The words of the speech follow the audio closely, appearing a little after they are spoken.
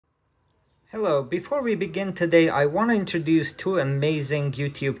Hello, before we begin today, I want to introduce two amazing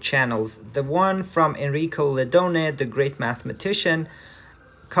YouTube channels. The one from Enrico Ledone, the great mathematician,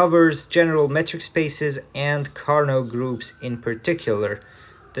 covers general metric spaces and Carnot groups in particular.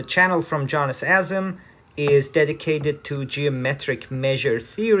 The channel from Jonas Azam is dedicated to geometric measure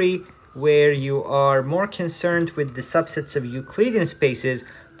theory, where you are more concerned with the subsets of Euclidean spaces,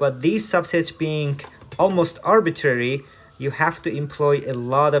 but these subsets being almost arbitrary, you have to employ a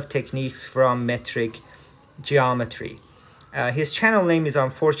lot of techniques from metric geometry. His channel name is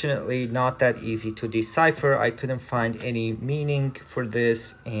unfortunately not that easy to decipher. I couldn't find any meaning for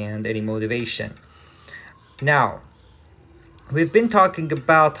this and any motivation. Now, we've been talking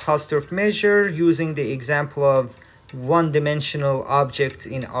about Hausdorff measure using the example of one-dimensional objects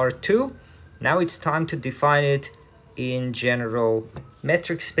in R2. Now it's time to define it in general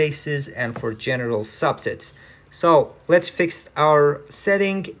metric spaces and for general subsets. So let's fix our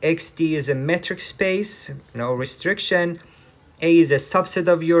setting. XD is a metric space, no restriction. A is a subset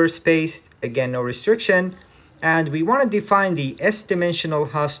of your space, again, no restriction. And we want to define the S-dimensional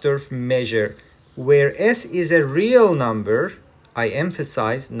Hausdorff measure, where S is a real number, I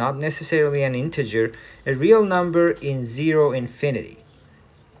emphasize, not necessarily an integer, a real number in zero infinity.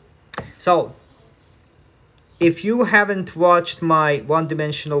 So if you haven't watched my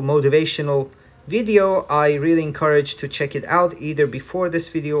one-dimensional motivational video, I really encourage to check it out either before this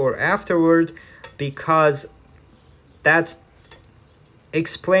video or afterward, because that's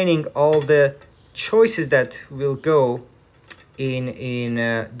explaining all the choices that will go in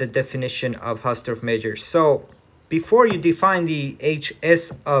the definition of Hausdorff measures. So before you define the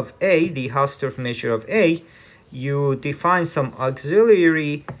HS of A, the Hausdorff measure of A, you define some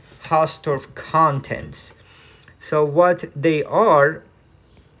auxiliary Hausdorff contents. So what they are,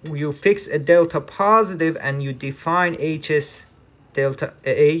 you fix a delta positive and you define HS delta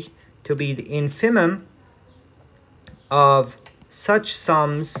A to be the infimum of such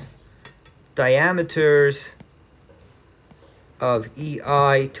sums, diameters of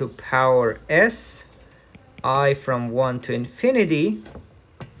EI to power S, I from 1 to infinity,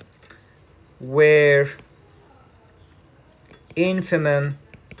 where infimum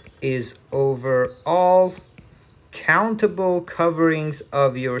is over all countable coverings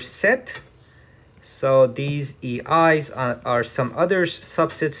of your set. So these EIs are some other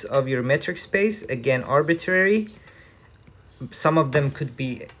subsets of your metric space, again arbitrary. Some of them could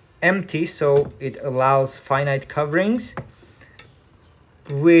be empty, so it allows finite coverings,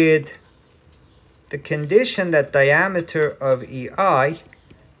 with the condition that diameter of EI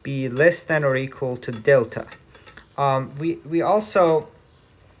be less than or equal to delta. We also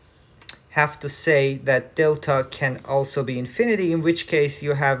have to say that delta can also be infinity, in which case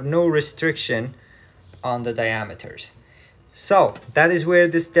you have no restriction on the diameters. So that is where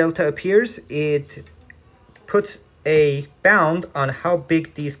this delta appears. It puts a bound on how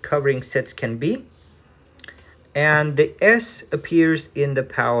big these covering sets can be, and the S appears in the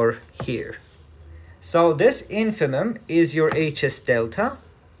power here. So this infimum is your HS delta,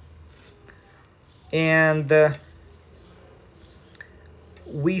 and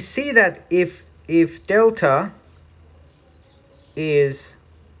we see that if delta is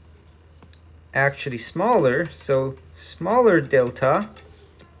actually smaller, so smaller delta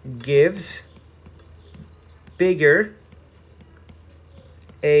gives bigger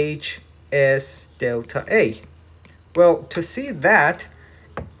HS delta A. Well, to see that,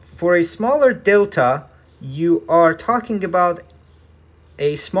 for a smaller delta, you are talking about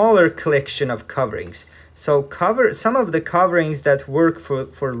a smaller collection of coverings. So some of the coverings that work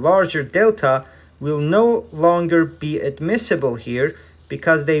for larger delta will no longer be admissible here,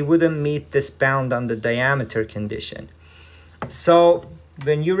 because they wouldn't meet this bound on the diameter condition. So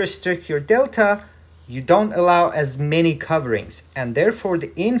when you restrict your delta, you don't allow as many coverings, and therefore the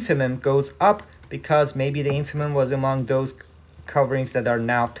infimum goes up, because maybe the infimum was among those coverings that are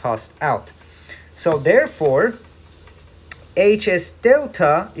now tossed out. So therefore HS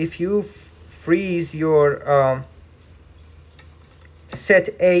delta, if you freeze your set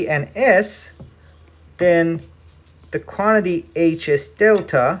A and S, then the quantity HS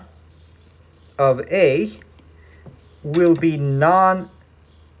delta of A will be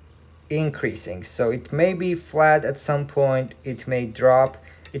non-increasing. So it may be flat at some point, it may drop,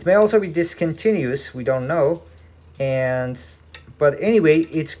 it may also be discontinuous, we don't know. But anyway,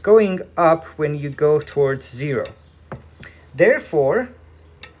 it's going up when you go towards 0. Therefore,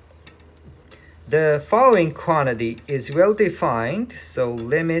 the following quantity is well defined. So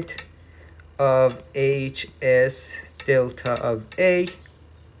limit of HS delta of A,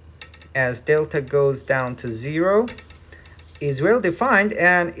 as delta goes down to 0, is well defined,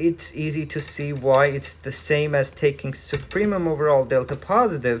 and it's easy to see why. It's the same as taking supremum over all delta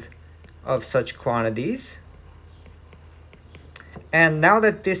positive of such quantities. And now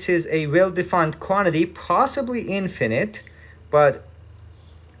that this is a well-defined quantity, possibly infinite, but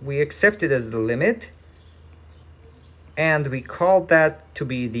we accept it as the limit, and we call that to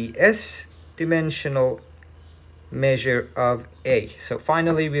be the S-dimensional measure of A. So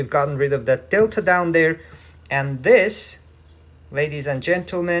finally, we've gotten rid of that delta down there, and this, ladies and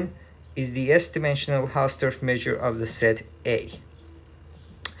gentlemen, is the S-dimensional Hausdorff measure of the set A.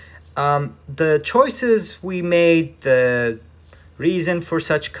 The choices we made, the reason for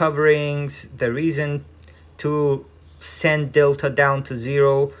such coverings, the reason to send delta down to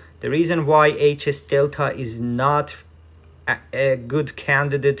 0, the reason why HS delta is not a good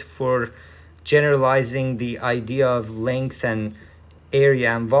candidate for generalizing the idea of length and area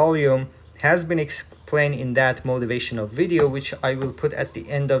and volume has been explained in that motivational video, which I will put at the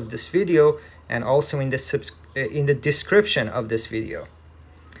end of this video and also in the description of this video.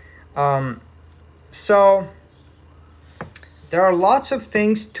 So there are lots of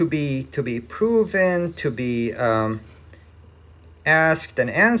things to be proven, to be asked and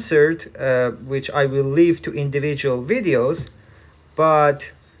answered, which I will leave to individual videos,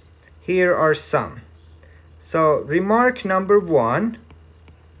 but here are some. So remark number 1,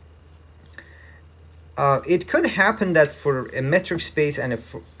 it could happen that for a metric space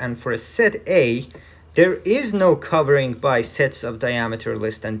and for a set A, there is no covering by sets of diameter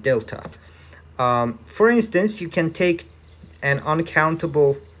less than delta. For instance, you can take an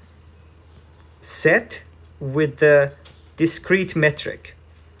uncountable set with the discrete metric.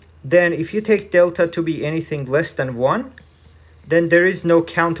 Then if you take delta to be anything less than 1, then there is no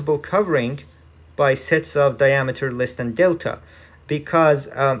countable covering by sets of diameter less than delta, because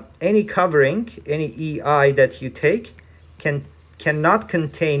any covering, any EI that you take cannot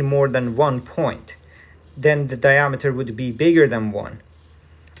contain more than 1 point. Then the diameter would be bigger than 1,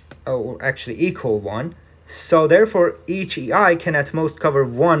 or actually equal 1. So therefore, each EI can at most cover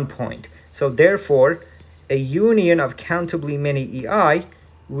 1 point. So therefore, a union of countably many EI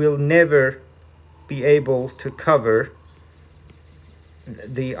will never be able to cover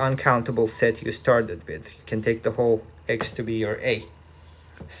the uncountable set you started with. You can take the whole X to be your A.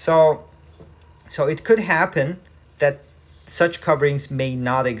 So it could happen that such coverings may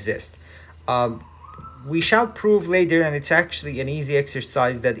not exist. We shall prove later, and it's actually an easy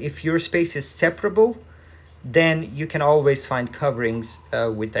exercise, that if your space is separable, then you can always find coverings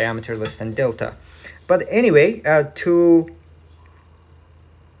with diameter less than delta. But anyway, to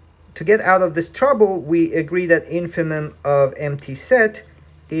get out of this trouble, we agree that infimum of empty set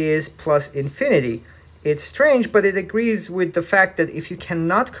is plus infinity. It's strange, but it agrees with the fact that if you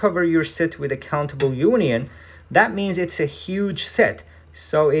cannot cover your set with a countable union, that means it's a huge set.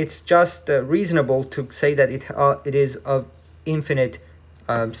 So it's just reasonable to say that it is of infinite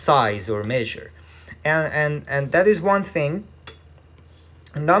size or measure. And that is one thing.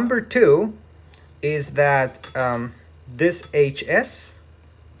 Number 2 is that this HS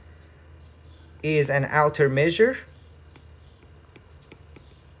is an outer measure.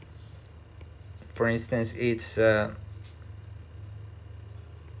 For instance, it's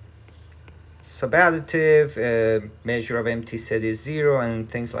subadditive, measure of empty set is 0, and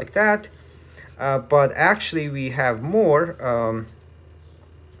things like that. But actually we have more.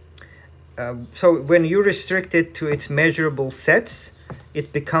 So when you restrict it to its measurable sets,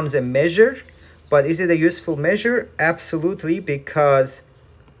 it becomes a measure. But is it a useful measure? Absolutely, because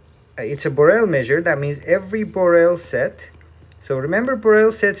it's a Borel measure. That means every Borel set. So remember,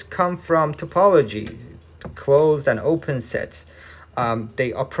 Borel sets come from topology, closed and open sets.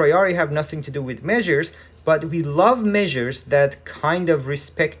 They a priori have nothing to do with measures, but we love measures that kind of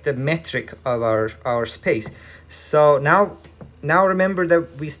respect the metric of our space. So now remember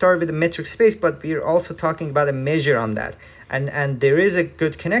that we start with a metric space, but we're also talking about a measure on that. And there is a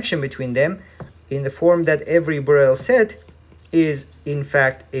good connection between them in the form that every Borel set is in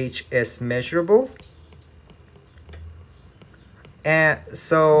fact HS measurable. And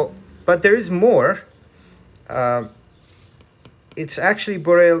so, but there is more. It's actually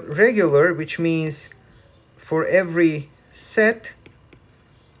Borel regular, which means for every set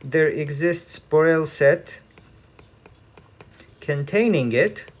there exists Borel set containing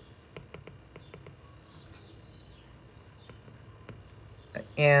it,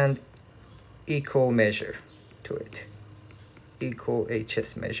 and equal measure to it, equal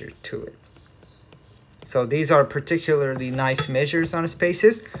HS measure to it. So these are particularly nice measures on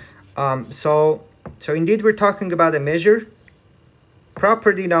spaces. So indeed we're talking about a measure.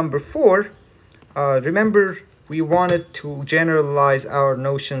 Property number 4, remember we wanted to generalize our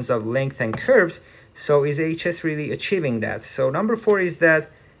notions of length and curves. So is HS really achieving that? So number 4 is that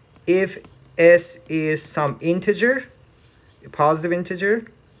if S is some integer, a positive integer,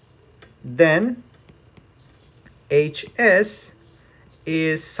 then HS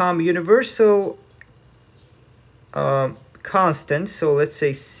is some universal constant. So let's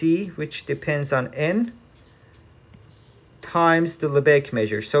say C, which depends on N, times the Lebesgue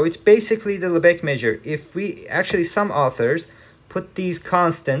measure. So it's basically the Lebesgue measure. If we actually, some authors put these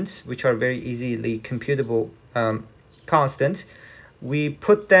constants, which are very easily computable constants, we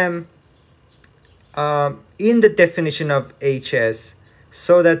put them in the definition of HS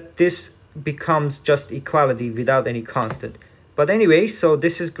so that this becomes just equality without any constant. But anyway, so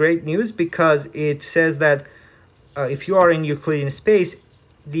this is great news because it says that if you are in Euclidean space,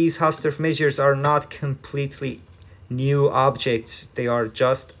 these Hausdorff measures are not completely new objects. They are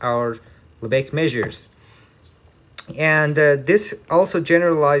just our Lebesgue measures. And this also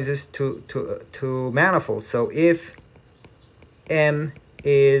generalizes to manifolds. So if M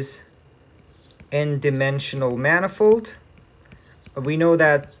is n-dimensional manifold, we know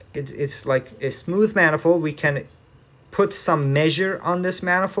that it's like a smooth manifold. We can put some measure on this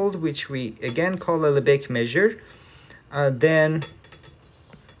manifold, which we again call a Lebesgue measure. Then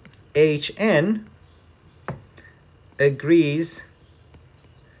Hn agrees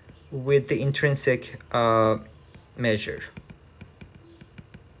with the intrinsic measure.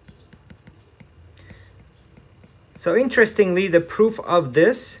 So interestingly, the proof of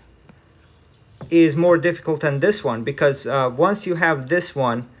this is more difficult than this one, because once you have this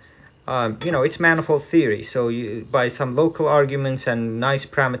one, you know, it's manifold theory. So you, by some local arguments and nice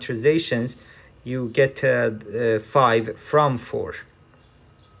parameterizations, you get 5 from 4.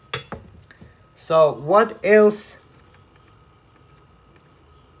 So what else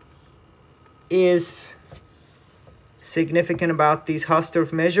is significant about these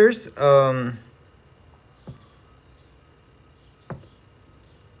Hausdorff measures?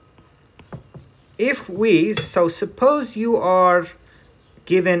 If we, so suppose you are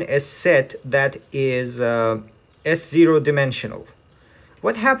given a set that is S0 dimensional.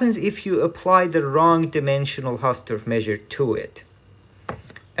 What happens if you apply the wrong dimensional Hausdorff measure to it?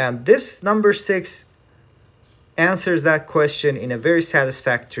 And this number 6 answers that question in a very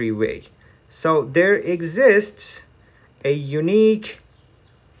satisfactory way. So there exists a unique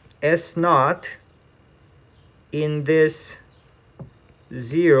S0 in this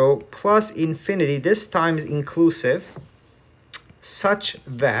 0 plus infinity, this times inclusive, such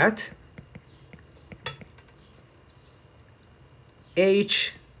that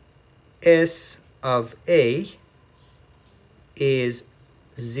HS of A is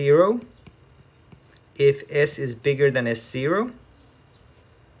 0 if S is bigger than S0,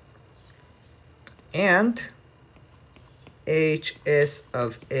 and HS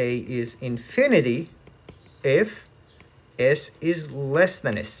of A is infinity if S is less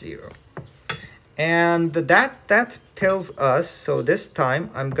than S0. And that tells us, so this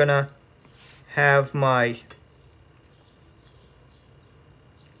time I'm gonna have my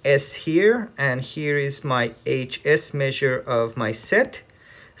S here, and here is my HS measure of my set.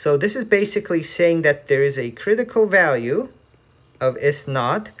 So this is basically saying that there is a critical value of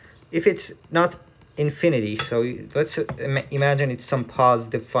S0 if it's not infinity. So let's imagine it's some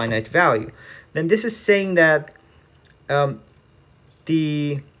positive finite value. Then this is saying that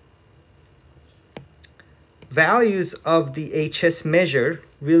the values of the HS measure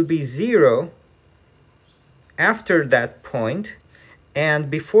will be 0 after that point, and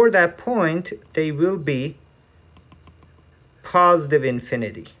before that point they will be positive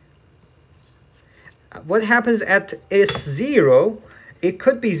infinity. What happens at S0? It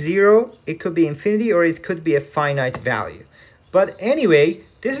could be 0, it could be infinity, or it could be a finite value. But anyway,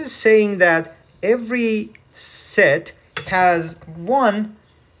 this is saying that every set has one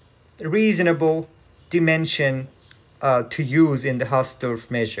reasonable dimension to use in the Hausdorff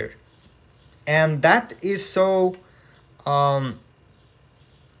measure. And that is so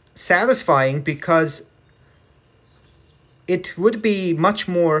satisfying, because it would be much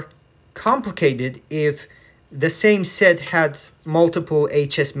more complicated if the same set had multiple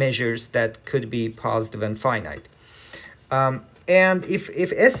HS measures that could be positive and finite. And if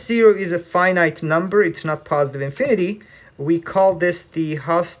S0 is a finite number, it's not positive infinity, we call this the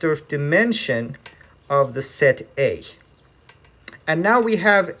Hausdorff dimension of the set A. And now we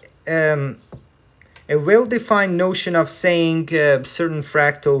have a well-defined notion of saying certain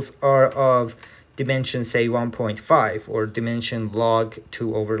fractals are of dimension, say 1.5, or dimension log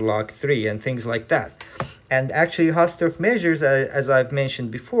 2 over log 3, and things like that. And actually Hausdorff measures, as I've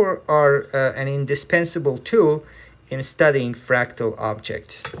mentioned before, are an indispensable tool in studying fractal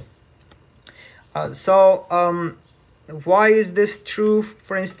objects. Why is this true?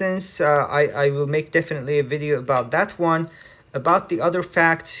 For instance, I will make definitely a video about that one. About the other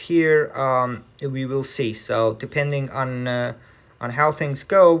facts here, we will see. So depending on how things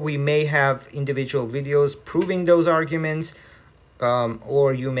go, we may have individual videos proving those arguments,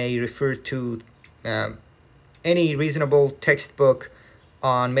 or you may refer to any reasonable textbook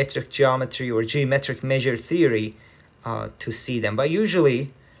on metric geometry or geometric measure theory to see them. But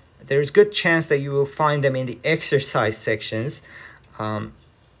usually there's good chance that you will find them in the exercise sections.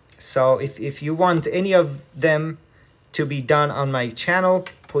 So if you want any of them to be done on my channel,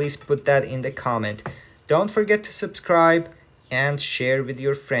 please put that in the comment. Don't forget to subscribe and share with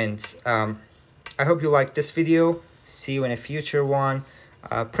your friends. I hope you liked this video. See you in a future one.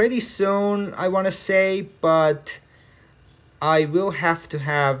 Pretty soon, I want to say, but I will have to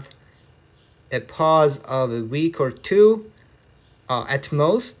have a pause of a week or two at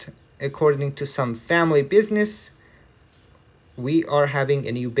most, according to some family business. We are having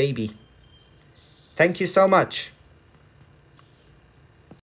a new baby. Thank you so much.